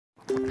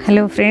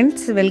Hello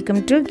friends, welcome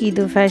to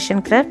Geethu Fashion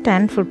Craft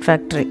and Food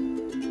Factory.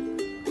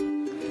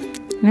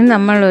 ഇന്ന്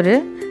നമ്മളൊരു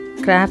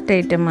craft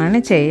ഐറ്റമാണ്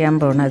ചെയ്യാൻ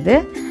പോകുന്നത്.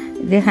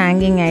 ഇത്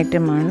ഹാങ്ങിങ്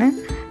ഐറ്റമാണ്.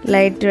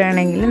 ലൈറ്റ്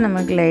വേണമെങ്കിൽ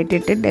നമുക്ക് ലൈറ്റ്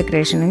ഇട്ട്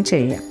ഡെക്കറേഷനും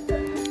ചെയ്യാം.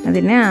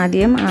 അതിന്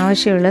ആദ്യം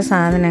ആവശ്യമുള്ള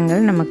സാധനങ്ങൾ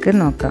നമുക്ക്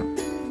നോക്കാം.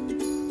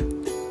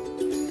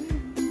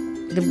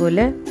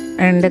 ഇതുപോലെ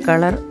രണ്ട്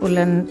കളർ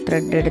ഉലൻ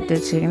ത്രെഡ് എടുത്ത്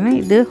വെച്ചിരിക്കണം.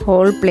 ഇത്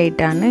ഹോൾ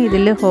പ്ലേറ്റ് ആണ്.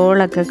 ഇതിൽ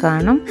ഹോളൊക്കെ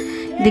കാണും.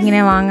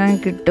 ഇതിങ്ങനെ വാങ്ങാൻ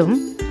കിട്ടും.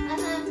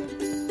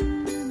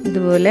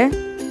 ഇതുപോലെ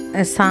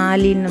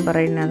സാലി എന്ന്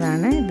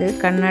പറയുന്നതാണ്. ഇത്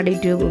കണ്ണാടി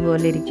ട്യൂബ്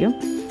പോലെ ഇരിക്കും.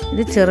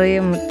 ഇത് ചെറിയ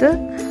മുത്ത്,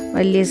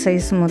 വലിയ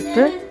സൈസ്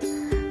മുത്ത്,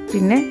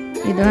 പിന്നെ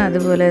ഇതും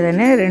അതുപോലെ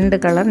തന്നെ രണ്ട്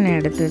കളർ ഞാൻ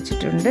എടുത്ത്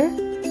വെച്ചിട്ടുണ്ട്.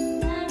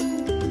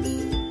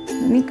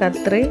 ഇനി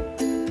കത്രി,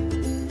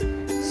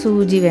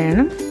 സൂചി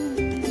വേണം,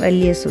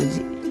 വലിയ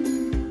സൂചി,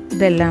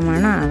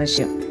 ഇതെല്ലാമാണ്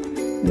ആവശ്യം.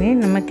 ഇനി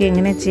നമുക്ക്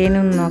എങ്ങനെ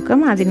ചെയ്യണമെന്ന് നോക്കാം.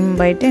 അതിന്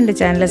മുമ്പായിട്ട് എൻ്റെ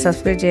ചാനൽ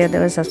സബ്സ്ക്രൈബ്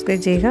ചെയ്യാത്തവർ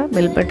സബ്സ്ക്രൈബ് ചെയ്യുക,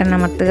 ബെൽ ബട്ടൺ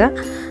അമർത്തുക.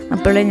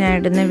 അപ്പോഴേ ഞാൻ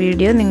ഇടുന്ന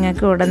വീഡിയോ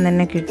നിങ്ങൾക്ക് ഉടൻ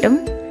തന്നെ കിട്ടും.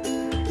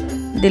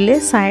 ഇതിൽ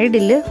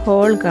സൈഡിൽ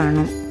ഹോൾ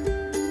കാണും,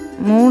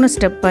 3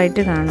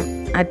 സ്റ്റെപ്പായിട്ട് കാണും.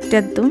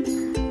 അറ്റത്തും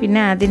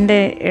പിന്നെ അതിൻ്റെ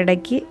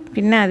ഇടയ്ക്ക്,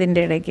 പിന്നെ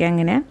അതിൻ്റെ ഇടയ്ക്ക്,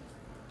 അങ്ങനെ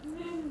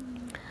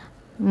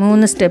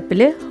 3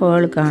 സ്റ്റെപ്പിൽ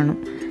ഹോൾ കാണും.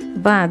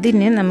 അപ്പോൾ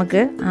അതിന്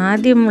നമുക്ക്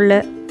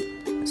ആദ്യമുള്ള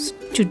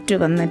ചുറ്റ്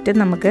വന്നിട്ട്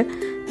നമുക്ക്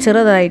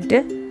ചെറുതായിട്ട്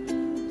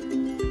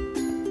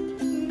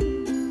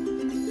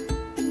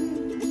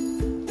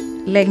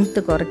ലെങ്ത്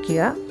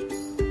കുറയ്ക്കുക.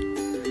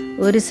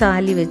 ഒരു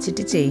സാലി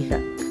വെച്ചിട്ട് ചെയ്യുക.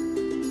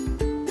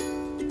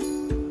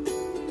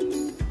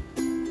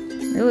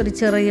 ഒരു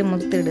ചെറിയ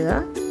മുത്തിടുക.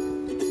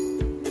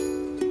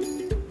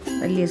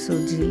 വലിയ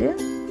സൂചിയിൽ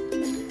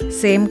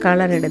സെയിം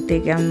കളർ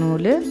എടുത്തേക്കാം,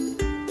 നൂല്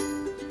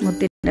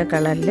മുത്തിൻ്റെ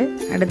കളറിൽ.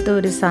 അടുത്ത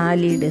ഒരു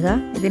സാലി ഇടുക.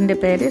 ഇതിൻ്റെ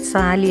പേര്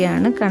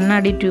സാലിയാണ്.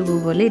 കണ്ണാടി ട്യൂബ്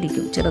പോലെ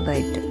ഇരിക്കും,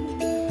 ചെറുതായിട്ട്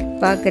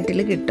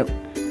പാക്കറ്റിൽ കിട്ടും.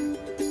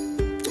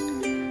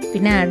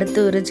 പിന്നെ അടുത്ത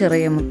ഒരു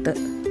ചെറിയ മുത്ത്.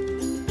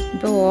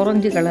 ഇപ്പോൾ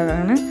ഓറഞ്ച്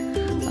കളറാണ്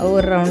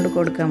ഒരു റൗണ്ട്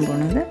കൊടുക്കാൻ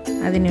പോകുന്നത്.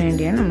 അതിന്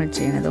വേണ്ടിയാണ് നമ്മൾ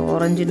ചെയ്യുന്നത്.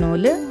 ഓറഞ്ച്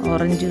നൂല്,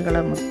 ഓറഞ്ച്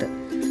കളർ മുത്ത്.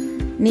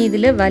 ഇനി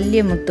ഇതിൽ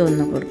വലിയ മുത്ത്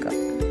ഒന്ന് കൊടുക്കാം.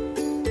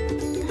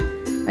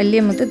 വലിയ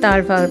മുത്ത്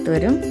താഴ്ഭാഗത്ത്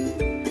വരും.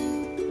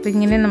 അപ്പം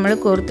ഇങ്ങനെ നമ്മൾ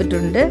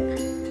കോർത്തിട്ടുണ്ട്.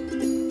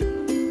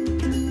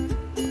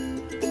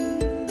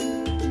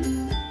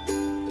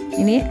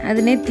 ഇനി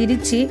അതിനെ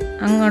തിരിച്ച്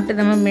അങ്ങോട്ട്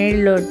നമ്മൾ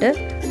മേളിലോട്ട്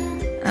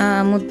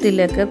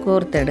മുത്തിലൊക്കെ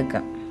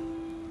കോർത്തെടുക്കാം.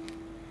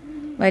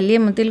 വലിയ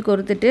മുത്തിൽ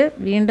കോർത്തിട്ട്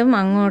വീണ്ടും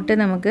അങ്ങോട്ട്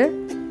നമുക്ക്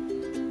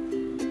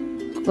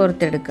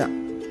കോർത്തെടുക്കാം.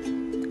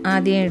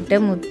 ആദ്യം ഇട്ട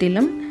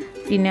മുത്തിലും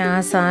പിന്നെ ആ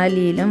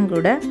സാലിയിലും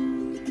കൂടെ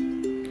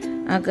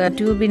ആ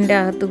ട്യൂബിൻ്റെ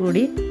അകത്ത്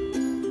കൂടി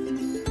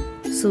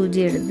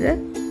സൂചി എടുത്ത്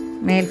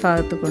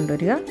മേൽഭാഗത്ത്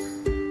കൊണ്ടുവരിക.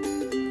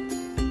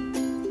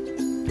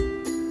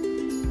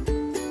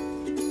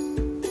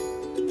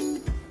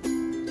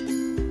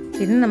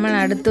 പിന്നെ നമ്മൾ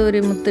അടുത്ത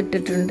ഒരു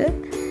മുത്തിട്ടിട്ടുണ്ട്.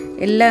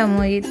 എല്ലാം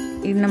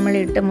ഈ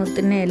നമ്മളിട്ട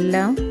മുത്തിനെ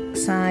എല്ലാം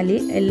സാലി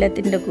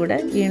എല്ലാത്തിൻ്റെ കൂടെ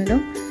വീണ്ടും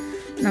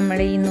നമ്മൾ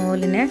ഈ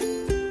നൂലിനെ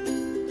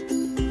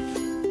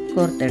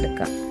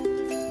കോർത്തെടുക്കാം.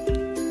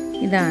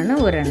 ഇതാണ്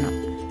ഒരെണ്ണം.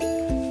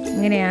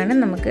 ഇങ്ങനെയാണ്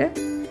നമുക്ക്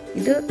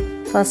ഇത്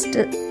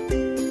ഫസ്റ്റ്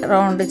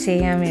റൗണ്ട്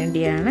ചെയ്യാൻ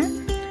വേണ്ടിയാണ്.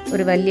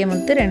 ഒരു വലിയ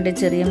മുത്ത്, 2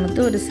 ചെറിയ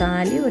മുത്ത്, ഒരു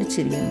സാലി, ഒരു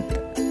ചെറിയ മുത്ത്.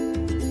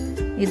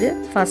 ഇത്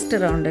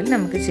ഫസ്റ്റ് റൗണ്ടിൽ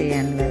നമുക്ക്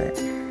ചെയ്യാനുള്ളത്.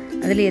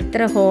 അതിൽ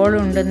എത്ര ഹോൾ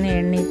ഉണ്ടെന്ന്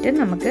എണ്ണിയിട്ട്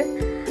നമുക്ക്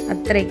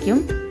അത്രയ്ക്കും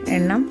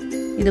എണ്ണം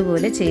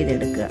ഇതുപോലെ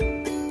ചെയ്തെടുക്കുക.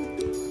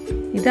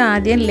 ഇത്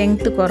ആദ്യം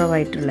ലെങ്ത്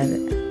കുറവായിട്ടുള്ളത്.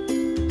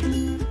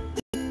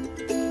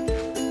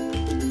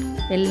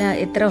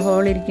 എത്ര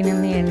ഹോൾ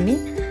ഇരിക്കണമെന്ന് എണ്ണി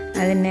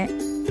അതിനെ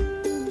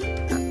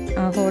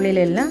ആ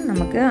ഹോളിലെല്ലാം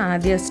നമുക്ക്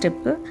ആദ്യ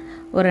സ്റ്റെപ്പ്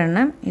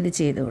ഒരെണ്ണം ഇത്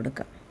ചെയ്ത്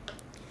കൊടുക്കാം.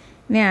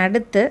 ഇനി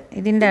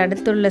ഇതിൻ്റെ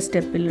അടുത്തുള്ള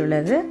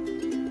സ്റ്റെപ്പിലുള്ളത്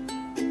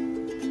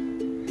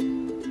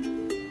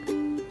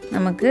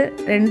നമുക്ക്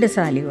 2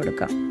 സാലി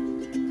കൊടുക്കാം.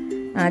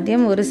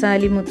 ആദ്യം ഒരു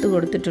സാലി മുത്ത്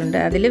കൊടുത്തിട്ടുണ്ട്.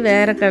 അതിൽ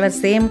വേറെ കളർ,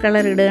 സെയിം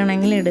കളർ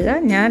ഇടുകയാണെങ്കിൽ ഇടുക.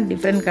 ഞാൻ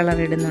ഡിഫറെൻറ്റ് കളർ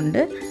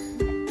ഇടുന്നുണ്ട്.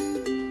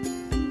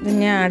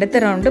 ഞാൻ അടുത്ത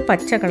റൗണ്ട്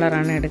പച്ച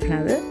കളറാണ്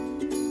എടുക്കുന്നത്.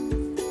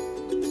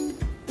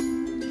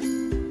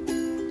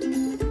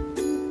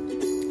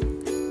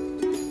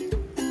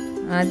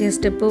 ആദ്യ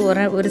സ്റ്റെപ്പ്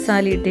ഒരു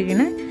സാലി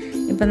ഇട്ടിരിക്കണേ.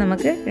 ഇപ്പം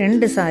നമുക്ക്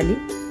 2 സാലി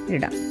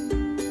ഇടാം.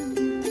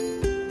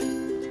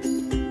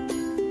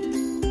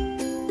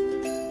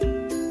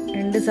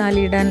 സാലി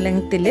ഇടാൻ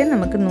ലെങ്ത്തിൽ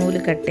നമുക്ക് നൂല്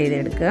കട്ട്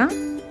ചെയ്തെടുക്കുക.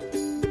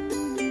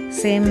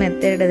 സെയിം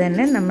മെത്തേഡ്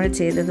തന്നെ നമ്മൾ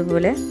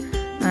ചെയ്തതുപോലെ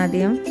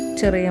ആദ്യം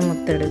ചെറിയ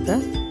മുത്തെടുക്കുക.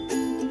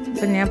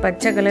 ഇപ്പം ഞാൻ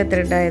പച്ച കളർ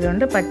ത്രെഡ്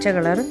ആയതുകൊണ്ട് പച്ച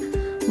കളർ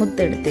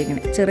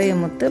മുത്തെടുത്തേക്കണേ. ചെറിയ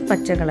മുത്ത്,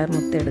 പച്ച കളർ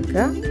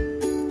മുത്തെടുക്കുക.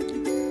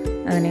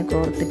 അതിനെ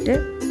കോർത്തിട്ട്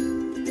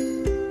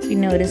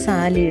പിന്നെ ഒരു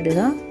സാലി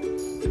ഇടുക.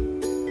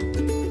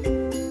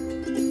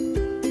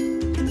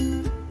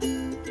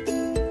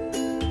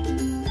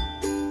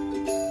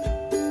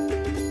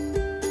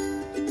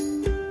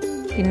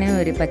 പിന്നെ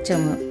ഒരു പച്ച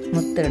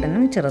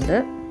മുത്തിടണം, ചെറുത്.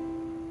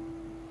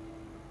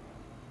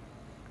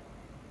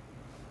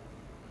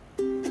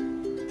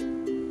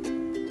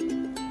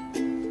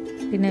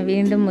 പിന്നെ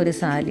വീണ്ടും ഒരു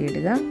സാലി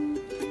ഇടുക.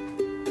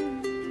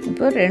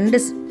 ഇപ്പോൾ 2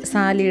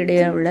 സാലിയുടെ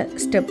ഉള്ള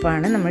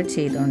സ്റ്റെപ്പാണ് നമ്മൾ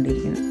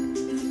ചെയ്തുകൊണ്ടിരിക്കുന്നത്.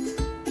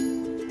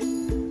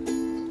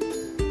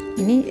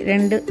 ഇനി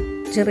 2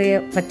 ചെറിയ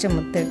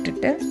പച്ചമുത്ത്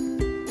ഇട്ടിട്ട്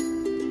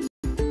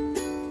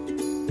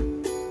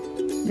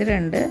ഇത്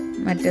 2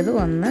 മറ്റേത്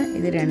 1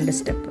 ഇത് 2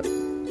 സ്റ്റെപ്പ്.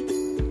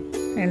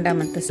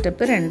 രണ്ടാമത്തെ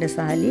സ്റ്റെപ്പ് 2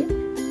 സാലി,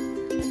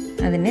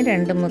 അതിന്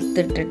 2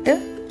 മുത്തിട്ടിട്ട്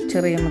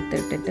ചെറിയ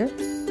മുത്തിട്ടിട്ട്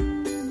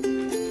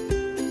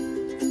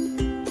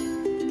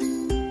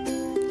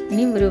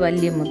ഇനി ഒരു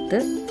വലിയ മുത്ത്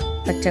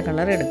പച്ച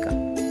കളർ എടുക്കാം,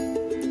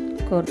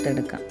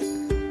 കോർത്തെടുക്കാം.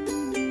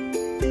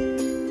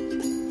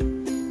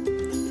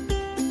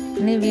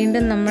 ഇനി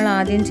വീണ്ടും നമ്മൾ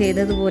ആദ്യം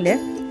ചെയ്തതുപോലെ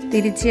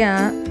തിരിച്ച് ആ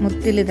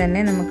മുത്തിൽ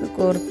തന്നെ നമുക്ക്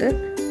കോർത്ത്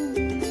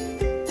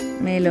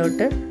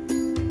മേലോട്ട്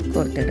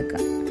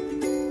കോർത്തെടുക്കാം.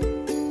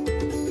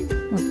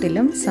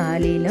 മുത്തിലും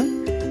സാലിയിലും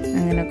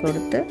അങ്ങനെ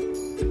കൊടുത്ത്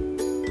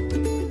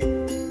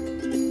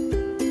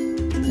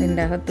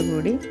ഇതിൻ്റെ അകത്ത്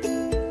കൂടി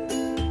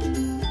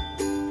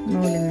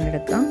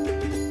നൂലിനെടുക്കാം.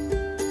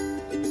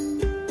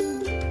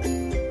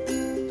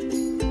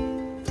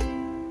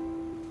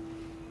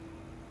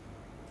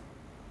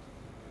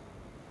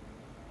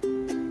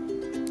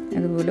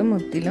 അതുപോലെ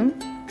മുത്തിലും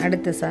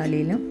അടുത്ത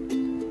സാലിയിലും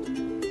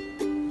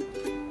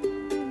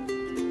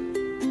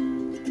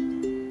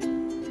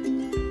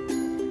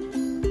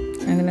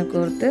അങ്ങനെ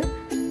കോർത്ത്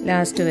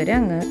ലാസ്റ്റ് വരെ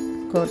അങ്ങ്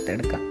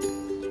കോർത്തെടുക്കാം.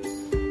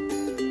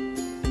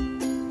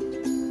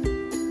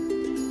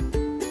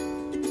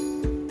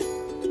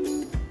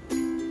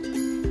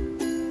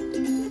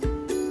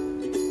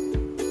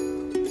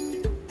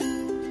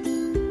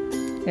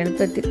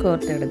 എളുപ്പത്തിൽ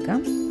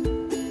കോർത്തെടുക്കാം.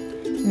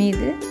 ഇനി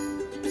ഇത്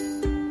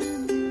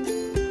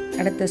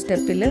അടുത്ത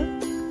സ്റ്റെപ്പിൽ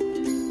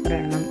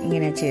ഒരെണ്ണം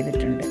ഇങ്ങനെ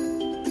ചെയ്തിട്ടുണ്ട്.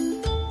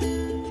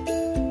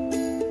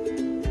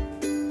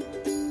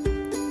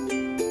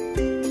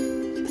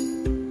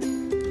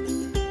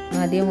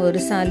 ആദ്യം ഒരു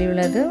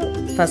സാലിയുള്ളത്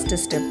ഫസ്റ്റ്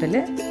സ്റ്റെപ്പിൽ,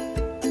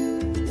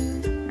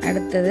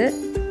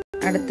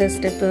 അടുത്ത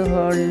സ്റ്റെപ്പ്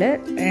ഹോളിൽ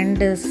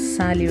 2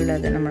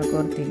 സാലിയുള്ളത് നമ്മൾ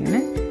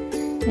കോർത്തിങ്ങനെ.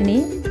 ഇനി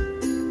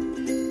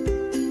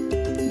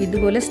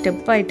ഇതുപോലെ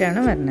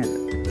സ്റ്റെപ്പായിട്ടാണ് വരുന്നത്.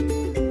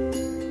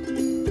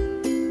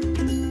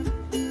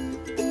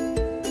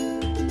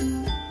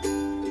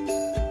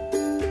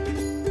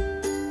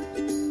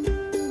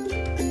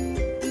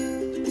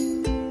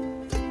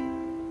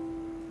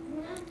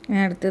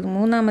 അടുത്തത്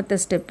മൂന്നാമത്തെ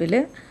സ്റ്റെപ്പിൽ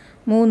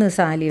 3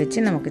 സാലി വെച്ച്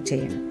നമുക്ക്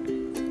ചെയ്യണം.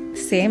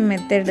 സെയിം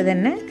മെത്തേഡ്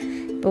തന്നെ.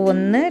 ഇപ്പോൾ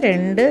 1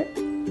 2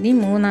 ഇനി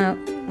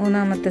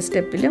മൂന്നാമത്തെ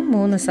സ്റ്റെപ്പിൽ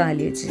 3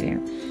 സാലി വെച്ച്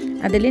ചെയ്യണം.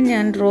 അതിൽ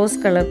ഞാൻ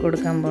റോസ് കളർ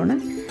കൊടുക്കാൻ പോണ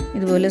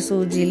ഇതുപോലെ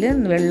സൂചിയിൽ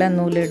വെള്ള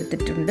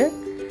നൂലെടുത്തിട്ടുണ്ട്.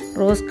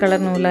 റോസ്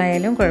കളർ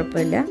നൂലായാലും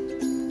കുഴപ്പമില്ല.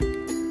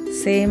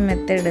 സെയിം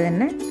മെത്തേഡ്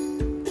തന്നെ.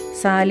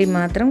 സാലി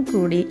മാത്രം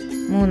കൂടി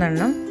 3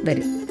 എണ്ണം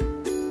വരും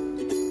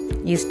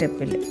ഈ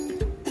സ്റ്റെപ്പിൽ.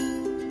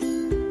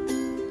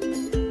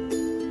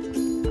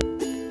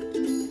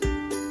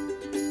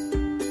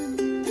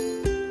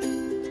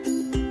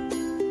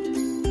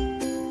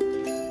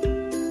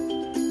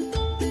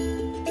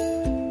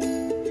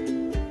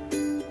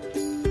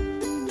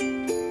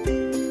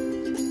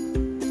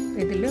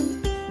 ഇതിൽ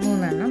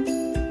 3 എണ്ണം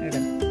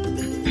ഇടും.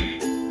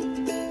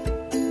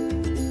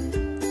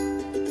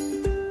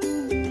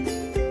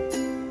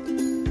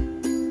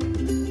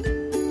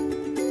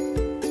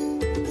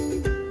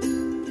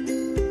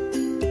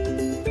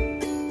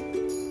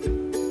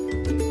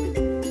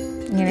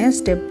 ഇങ്ങനെ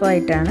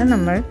സ്റ്റെപ്പായിട്ടാണ്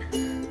നമ്മൾ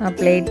ആ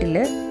പ്ലേറ്റിൽ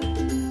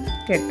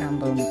കെട്ടാൻ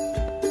പോകുന്നത്.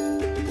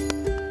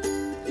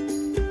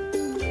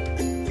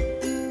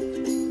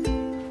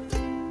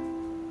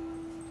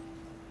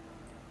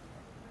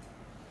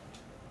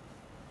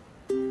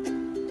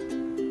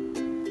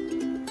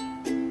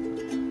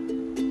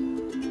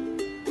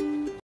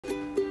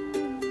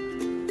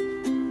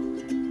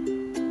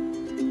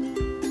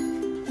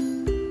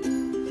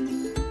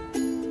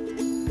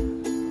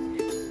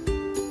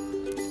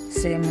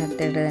 സെയിം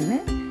മെത്തേഡ് തന്നെ.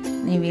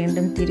 ഇനി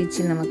വീണ്ടും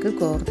തിരിച്ച് നമുക്ക്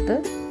കോർത്ത്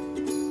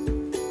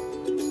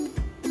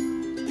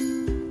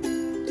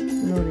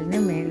നൂലിനെ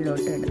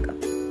മേളിലോട്ട് എടുക്കാം.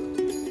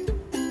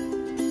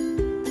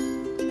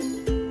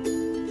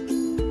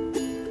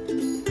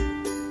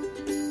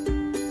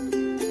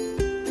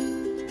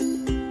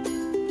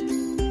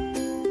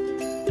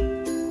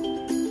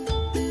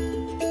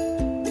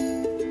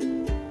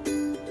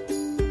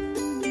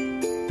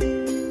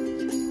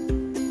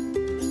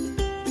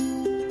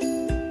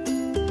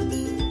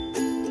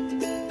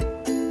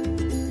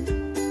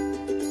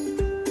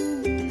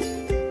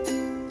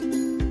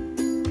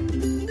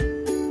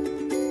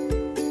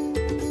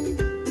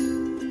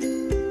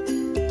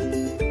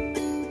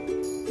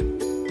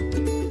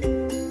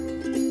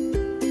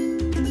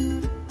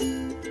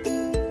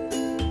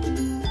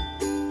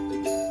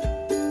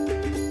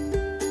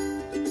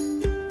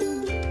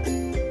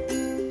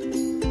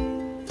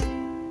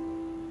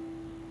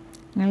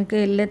 നിങ്ങൾക്ക്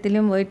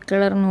എല്ലാത്തിലും വൈറ്റ്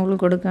കളർ നൂല്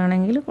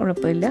കൊടുക്കുകയാണെങ്കിൽ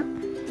കുഴപ്പമില്ല.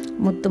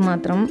 മുത്ത്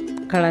മാത്രം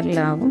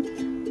കളറിലാവും.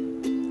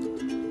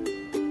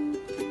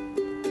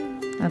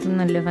 അത്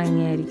നല്ല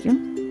ഭംഗിയായിരിക്കും.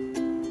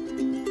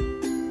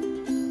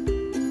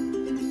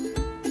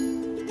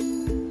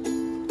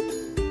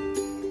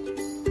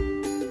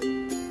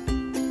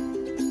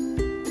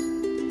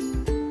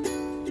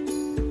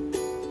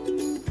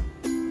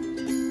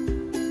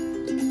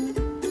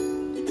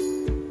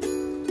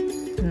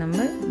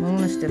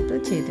 സ്റ്റെപ്പ്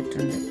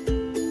ചെയ്തിട്ടുണ്ട്.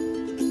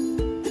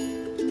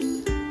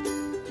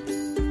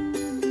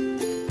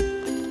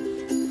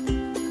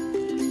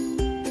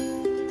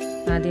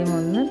 ആദ്യം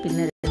 1,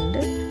 പിന്നെ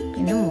 2,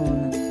 പിന്നെ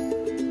 3.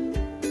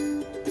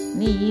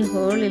 ഇനി ഈ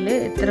ഹോളിൽ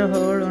എത്ര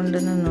ഹോൾ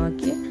ഉണ്ടെന്ന്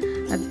നോക്കി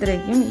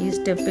അത്രയ്ക്കും ഈ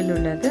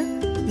സ്റ്റെപ്പിലുള്ളത്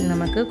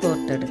നമുക്ക്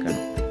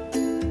കോർത്തെടുക്കണം.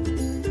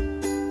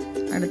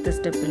 അടുത്ത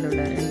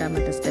സ്റ്റെപ്പിലുള്ള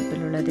രണ്ടാമത്തെ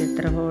സ്റ്റെപ്പിലുള്ളത്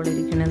എത്ര ഹോൾ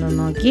ഇരിക്കണമെന്ന്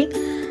നോക്കി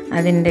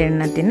അതിൻ്റെ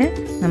എണ്ണത്തിന്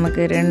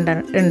നമുക്ക്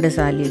 2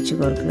 സാലി വെച്ച്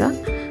കോർക്കുക.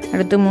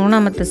 അടുത്ത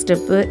മൂന്നാമത്തെ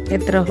സ്റ്റെപ്പ്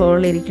എത്ര ഹോൾ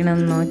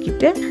ഇരിക്കണമെന്ന്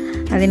നോക്കിയിട്ട്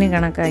അതിന്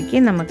കണക്കാക്കി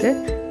നമുക്ക്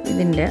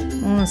ഇതിൻ്റെ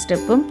 3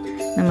 സ്റ്റെപ്പും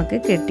നമുക്ക്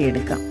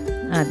കെട്ടിയെടുക്കാം.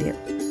 ആദ്യം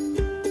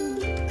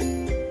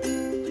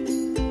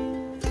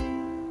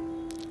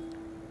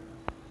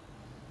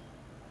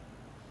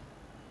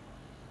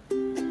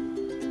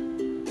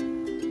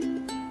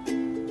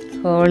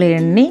ഹോൾ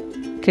എണ്ണി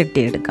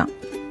കെട്ടിയെടുക്കാം.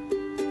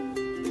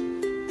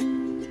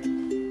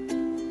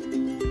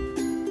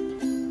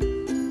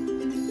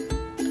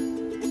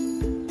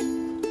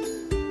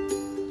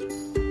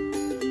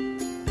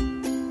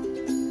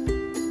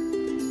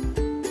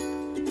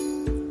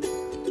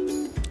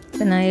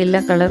 ഞാൻ എല്ലാ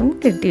കളറും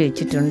കെട്ടി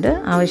വെച്ചിട്ടുണ്ട്.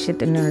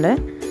 ആവശ്യത്തിനുള്ള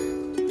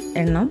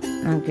എണ്ണം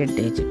ഞാൻ കെട്ടി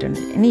വെച്ചിട്ടുണ്ട്.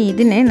 ഇനി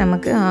ഇതിനെ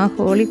നമുക്ക് ആ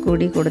ഹോളിൽ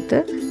കൂടി കൊടുത്ത്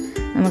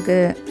നമുക്ക്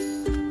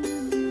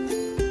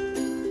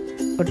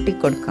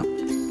ഒട്ടിക്കൊടുക്കാം.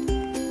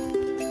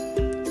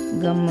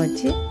 ഗം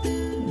വെച്ച്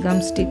ഗം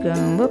സ്റ്റിക്ക്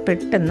വാങ്ങുമ്പോൾ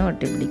പെട്ടെന്ന്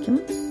ഒട്ടിപ്പിടിക്കും.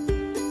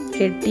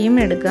 കെട്ടിയും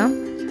എടുക്കാം,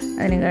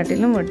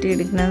 അതിനെക്കാട്ടിലും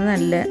ഒട്ടിയെടുക്കുന്നത്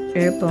നല്ല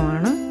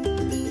എളുപ്പമാണ്.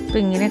 അപ്പോൾ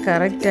ഇങ്ങനെ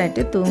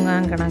കറക്റ്റായിട്ട്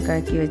തൂങ്ങാൻ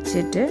കണക്കാക്കി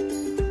വെച്ചിട്ട്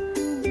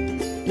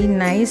ഈ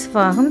നൈസ്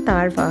ഭാഗം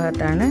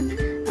താഴ്ഭാഗത്താണ്,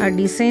 ആ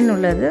ഡിസൈൻ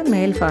ഉള്ളത്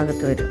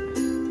മേൽഭാഗത്ത് വരും.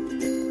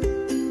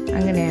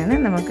 അങ്ങനെയാണ്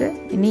നമുക്ക്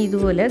ഇനി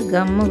ഇതുപോലെ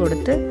ഗമ്മ്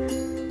കൊടുത്ത്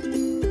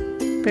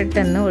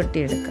പെട്ടെന്ന്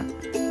ഒട്ടിയെടുക്കാം.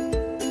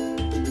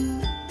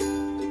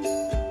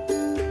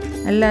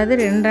 അല്ലാതെ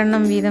 2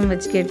 എണ്ണം വീതം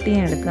വെച്ച് കെട്ടിയും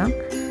എടുക്കാം.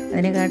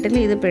 അതിനെക്കാട്ടിൽ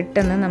ഇത്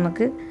പെട്ടെന്ന്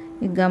നമുക്ക്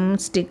ഈ ഗം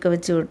സ്റ്റിക്ക്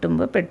വെച്ച്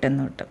ഒട്ടുമ്പോൾ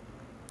പെട്ടെന്ന് ഒട്ടും.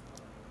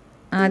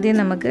 ആദ്യം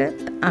നമുക്ക്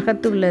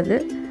അകത്തുള്ളത്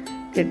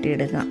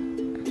കെട്ടിയെടുക്കാം.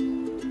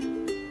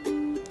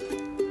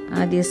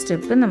 ആദ്യ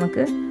സ്റ്റെപ്പ്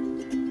നമുക്ക്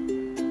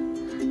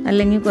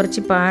അല്ലെങ്കിൽ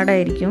കുറച്ച്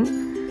പാടായിരിക്കും,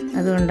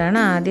 അതുകൊണ്ടാണ്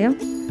ആദ്യം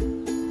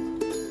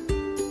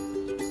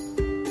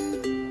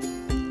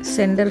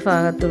സെൻറ്റർ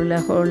ഭാഗത്തുള്ള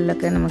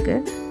ഹോളിലൊക്കെ നമുക്ക്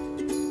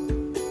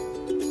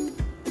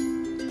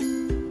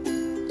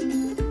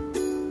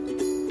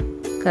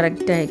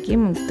കറക്റ്റാക്കി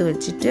മുത്ത്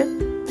വെച്ചിട്ട്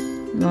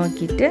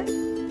നോക്കിയിട്ട്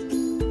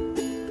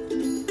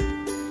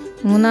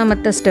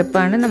മൂന്നാമത്തെ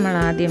സ്റ്റെപ്പാണ് നമ്മൾ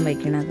ആദ്യം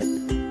വയ്ക്കുന്നത്.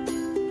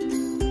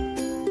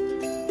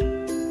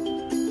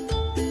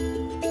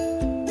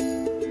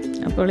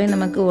 അപ്പോൾ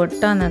നമുക്ക്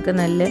ഒട്ടാനൊക്കെ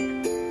നല്ല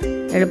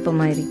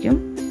എളുപ്പമായിരിക്കും.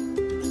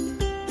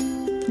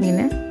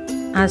 ഇങ്ങനെ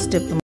ആ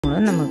സ്റ്റെപ്പ്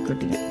മുഴുവൻ നമുക്ക്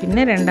ഒട്ടിക്കാം.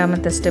 പിന്നെ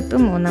രണ്ടാമത്തെ സ്റ്റെപ്പ്,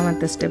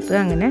 മൂന്നാമത്തെ സ്റ്റെപ്പ്,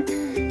 അങ്ങനെ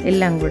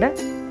എല്ലാം കൂടെ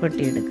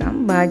ഒട്ടിയെടുക്കാം.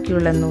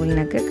 ബാക്കിയുള്ള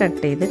നൂലിനൊക്കെ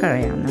കട്ട് ചെയ്ത്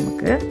കളയാം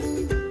നമുക്ക്.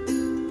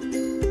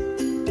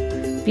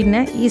 പിന്നെ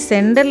ഈ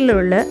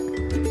സെൻറ്ററിലുള്ള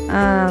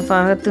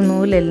ഭാഗത്ത്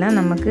നൂലെല്ലാം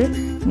നമുക്ക്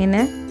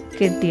ഇങ്ങനെ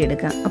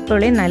കെട്ടിയെടുക്കാം.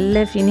 അപ്പോഴേ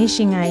നല്ല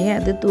ഫിനിഷിംഗായി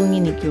അത് തൂങ്ങി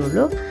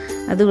നിൽക്കുകയുള്ളൂ.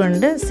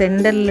 അതുകൊണ്ട്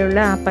സെൻറ്ററിലുള്ള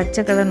ആ പച്ച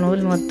കളർ നൂൽ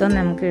മൊത്തം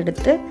നമുക്ക്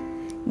എടുത്ത്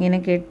ഇങ്ങനെ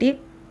കെട്ടി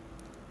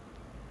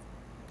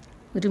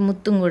ഒരു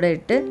മുത്തും കൂടെ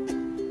ഇട്ട്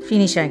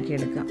ഫിനിഷാക്കി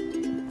എടുക്കാം.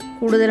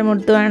 കൂടുതൽ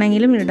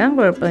മുത്തുവാണെങ്കിലും ഇടാം,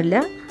 കുഴപ്പമില്ല.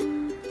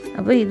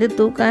 അപ്പോൾ ഇത്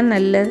തൂക്കാൻ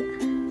നല്ല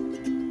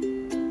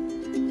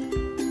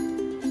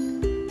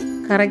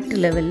കറക്റ്റ്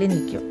ലെവലിൽ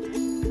നിൽക്കും.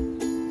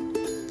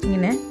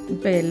 ഇങ്ങനെ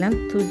ഇപ്പോൾ എല്ലാം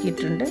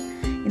തൂക്കിയിട്ടുണ്ട്.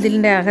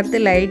 ഇതിൻ്റെ അകത്ത്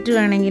ലൈറ്റ്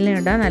വേണമെങ്കിലും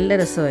ഇടാൻ നല്ല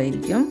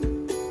രസമായിരിക്കും.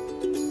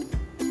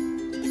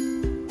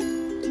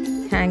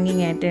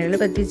 ഹാങ്ങിങ് ആയിട്ട്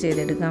എളുപ്പത്തിൽ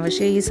ചെയ്തെടുക്കാം.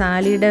 പക്ഷേ ഈ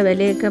സാലിയുടെ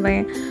വിലയൊക്കെ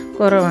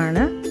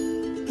കുറവാണ്.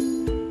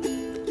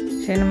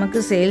 പക്ഷേ നമുക്ക്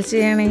സെയിൽസ്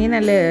ചെയ്യണമെങ്കിൽ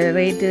നല്ല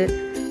റേറ്റ്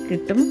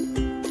കിട്ടും.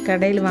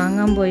 കടയിൽ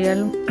വാങ്ങാൻ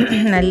പോയാലും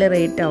നല്ല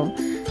റേറ്റ് ആവും.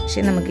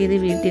 പക്ഷേ നമുക്കിത്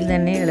വീട്ടിൽ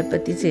തന്നെ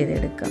എളുപ്പത്തിൽ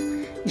ചെയ്തെടുക്കാം.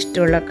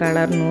 ഇഷ്ടമുള്ള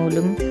കളർ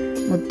നൂലും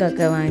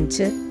മുത്തൊക്കെ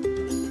വാങ്ങിച്ച്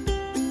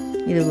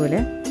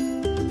ഇതുപോലെ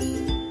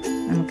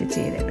നമുക്ക്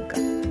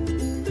ചെയ്തെടുക്കാം.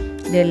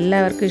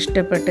 ഇതെല്ലാവർക്കും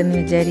ഇഷ്ടപ്പെട്ടെന്ന്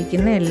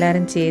വിചാരിക്കുന്നു.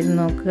 എല്ലാവരും ചെയ്ത്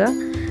നോക്കുക.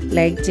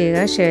 ലൈക്ക് ചെയ്യുക,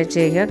 ഷെയർ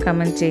ചെയ്യുക,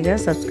 കമൻറ്റ് ചെയ്യുക.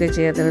 സബ്സ്ക്രൈബ്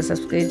ചെയ്യാത്തവർ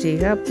സബ്സ്ക്രൈബ്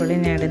ചെയ്യുക. അപ്പോൾ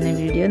ഞാൻ ഇടുന്ന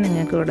വീഡിയോ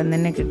നിങ്ങൾക്ക് ഉടൻ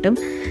തന്നെ കിട്ടും.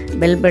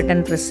 ബെൽ ബട്ടൺ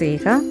പ്രസ്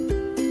ചെയ്യുക.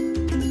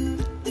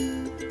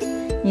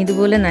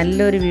 ഇതുപോലെ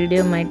നല്ലൊരു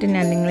വീഡിയോ ആയിട്ട്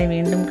ഞാൻ നിങ്ങളെ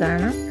വീണ്ടും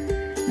കാണാം.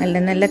 നല്ല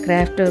നല്ല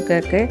ക്രാഫ്റ്റ്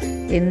വർക്കൊക്കെ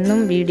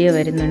എന്നും വീഡിയോ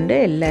വരുന്നുണ്ട്.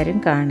 എല്ലാവരും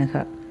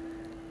കാണുക.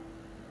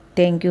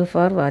 Thank you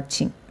for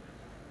watching.